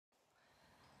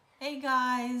Hey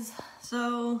guys,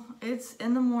 so it's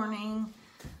in the morning.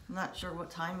 I'm not sure what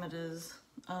time it is.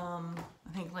 I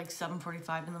think like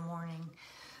 7:45 in the morning.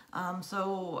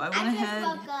 So I went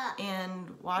ahead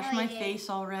and washed my face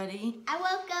already. I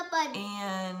woke up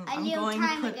and I'm going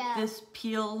to put this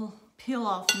peel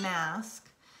off mask.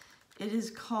 It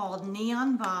is called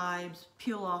Neon Vibes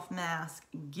Peel Off Mask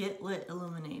Get Lit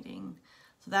Illuminating.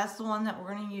 So that's the one that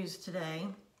we're going to use today.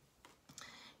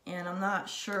 And I'm not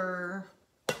sure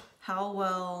how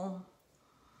well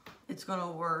it's going to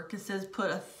work. It says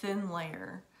put a thin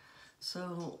layer.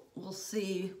 So we'll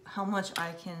see how much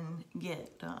I can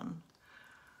get done.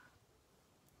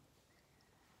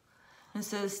 It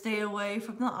says stay away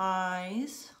from the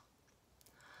eyes.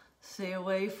 Stay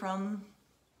away from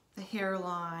the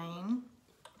hairline.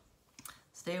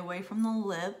 Stay away from the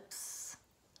lips.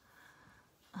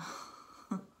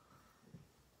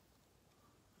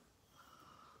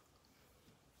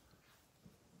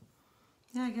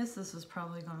 Yeah, I guess this is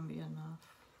probably going to be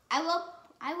enough. I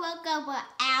woke up an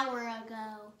hour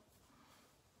ago.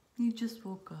 You just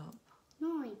woke up.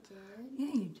 No, I did.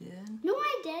 Yeah, you did. No,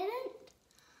 I didn't.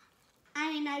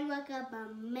 I mean, I woke up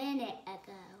a minute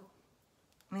ago.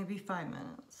 Maybe 5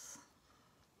 minutes.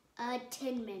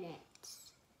 10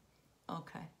 minutes.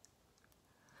 Okay.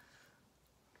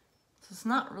 So it's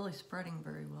not really spreading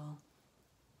very well.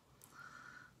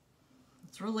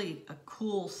 It's really a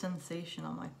cool sensation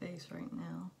on my face right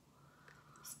now.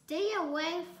 Stay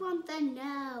away from the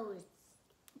nose.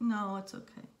 No, it's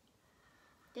okay.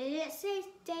 Did it say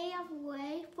stay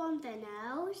away from the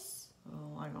nose?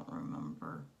 Oh, I don't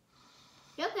remember.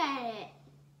 Look at it.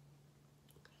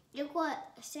 Look what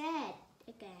it said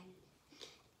again.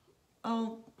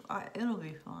 Oh, it'll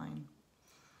be fine.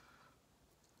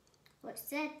 It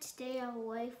said stay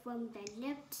away from the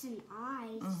lips and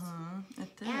eyes. Mm-hmm,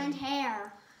 it did. And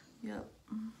hair. Yep.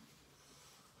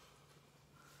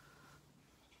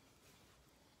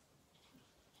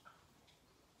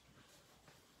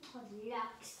 Oh,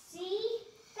 look, see?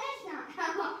 That's not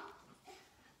how.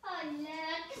 Oh,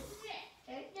 look.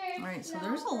 Alright, so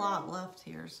there's a lot left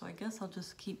here, so I guess I'll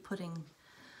just keep putting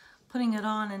it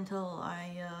on until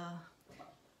I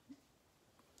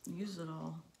use it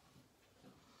all.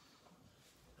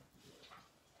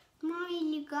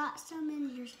 Mommy, you got some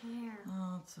in your hair.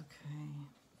 Oh, it's okay.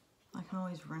 I can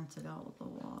always rinse it out with the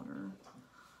water.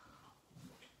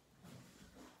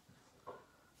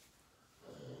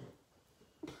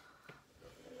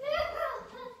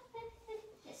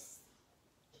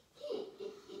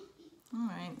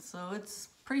 Alright, so it's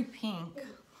pretty pink.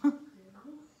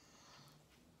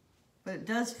 But it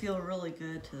does feel really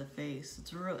good to the face.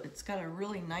 It's got a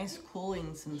really nice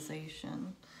cooling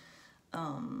sensation.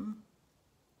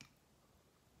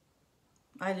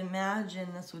 I'd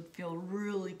imagine this would feel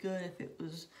really good if it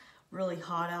was really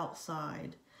hot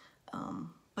outside.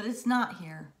 But it's not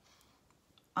here.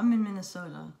 I'm in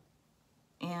Minnesota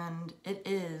and it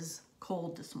is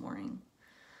cold this morning.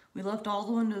 We left all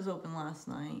the windows open last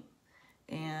night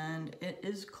and it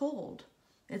is cold.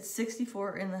 It's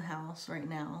 64 in the house right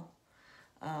now.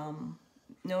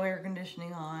 No air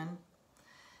conditioning on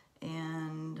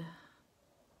and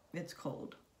it's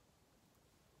cold.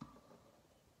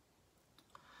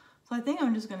 So I think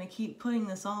I'm just going to keep putting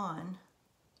this on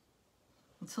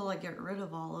until I get rid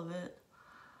of all of it.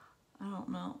 I don't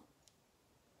know.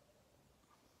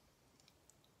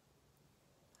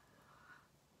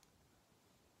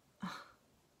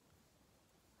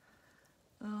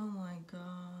 Oh my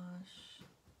gosh.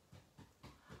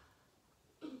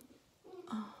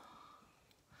 Oh.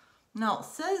 Now it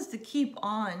says to keep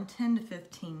on 10 to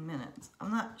 15 minutes.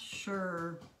 I'm not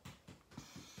sure.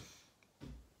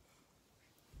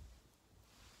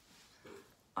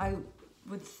 I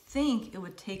would think it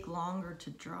would take longer to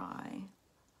dry.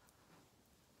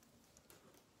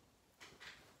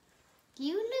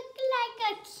 You look like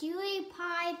a cutie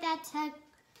pie that's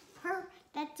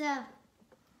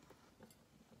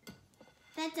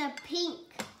a pink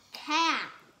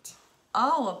cat.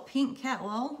 Oh, a pink cat.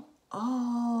 Well,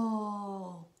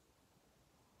 oh.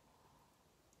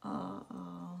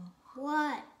 Uh-oh.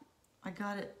 What? I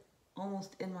got it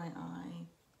almost in my eye.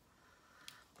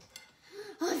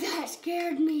 Oh, that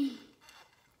scared me.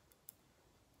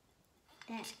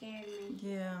 That scared me.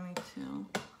 Yeah, me too.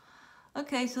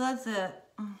 Okay, so that's it.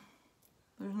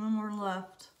 There's no more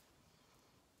left.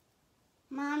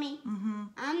 Mommy,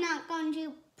 I'm not going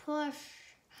to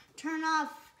turn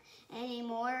off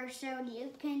anymore, so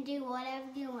you can do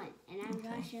whatever you want. And I'm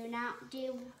going to not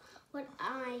do what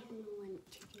I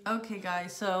want to do. Okay,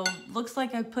 guys, so looks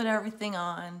like I put everything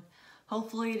on.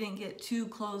 Hopefully it didn't get too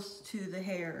close to the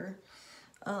hair.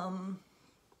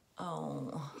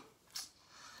 Oh,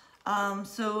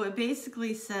 So it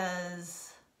basically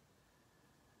says,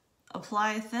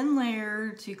 apply a thin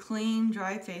layer to clean,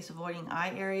 dry face, avoiding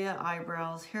eye area,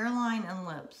 eyebrows, hairline, and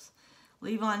lips.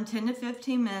 Leave on 10 to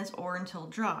 15 minutes or until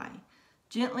dry.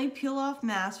 Gently peel off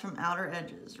mask from outer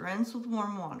edges. Rinse with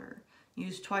warm water.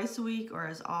 Use twice a week or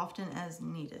as often as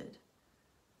needed.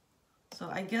 So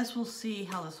I guess we'll see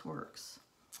how this works.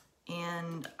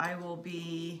 And I will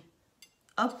be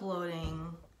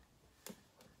uploading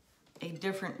a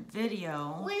different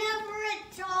video. Whenever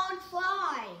it's on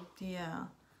dry. Yeah.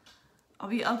 I'll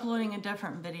be uploading a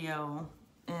different video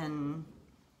in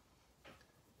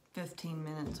 15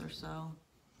 minutes or so.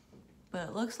 But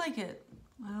it looks like it,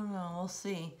 I don't know, we'll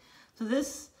see. So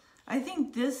this, I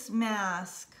think this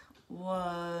mask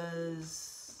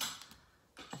was,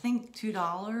 I think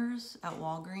 $2 at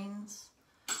Walgreens.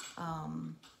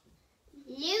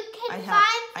 You can I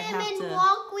find have them in to-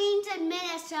 Walgreens in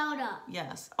Minnesota.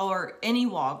 Yes, or any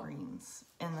Walgreens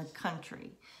in the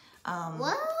country.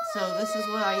 What? So this is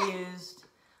what I used.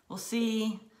 We'll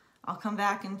see. I'll come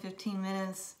back in 15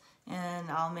 minutes and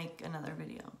I'll make another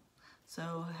video.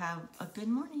 So have a good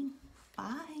morning.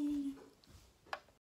 Bye.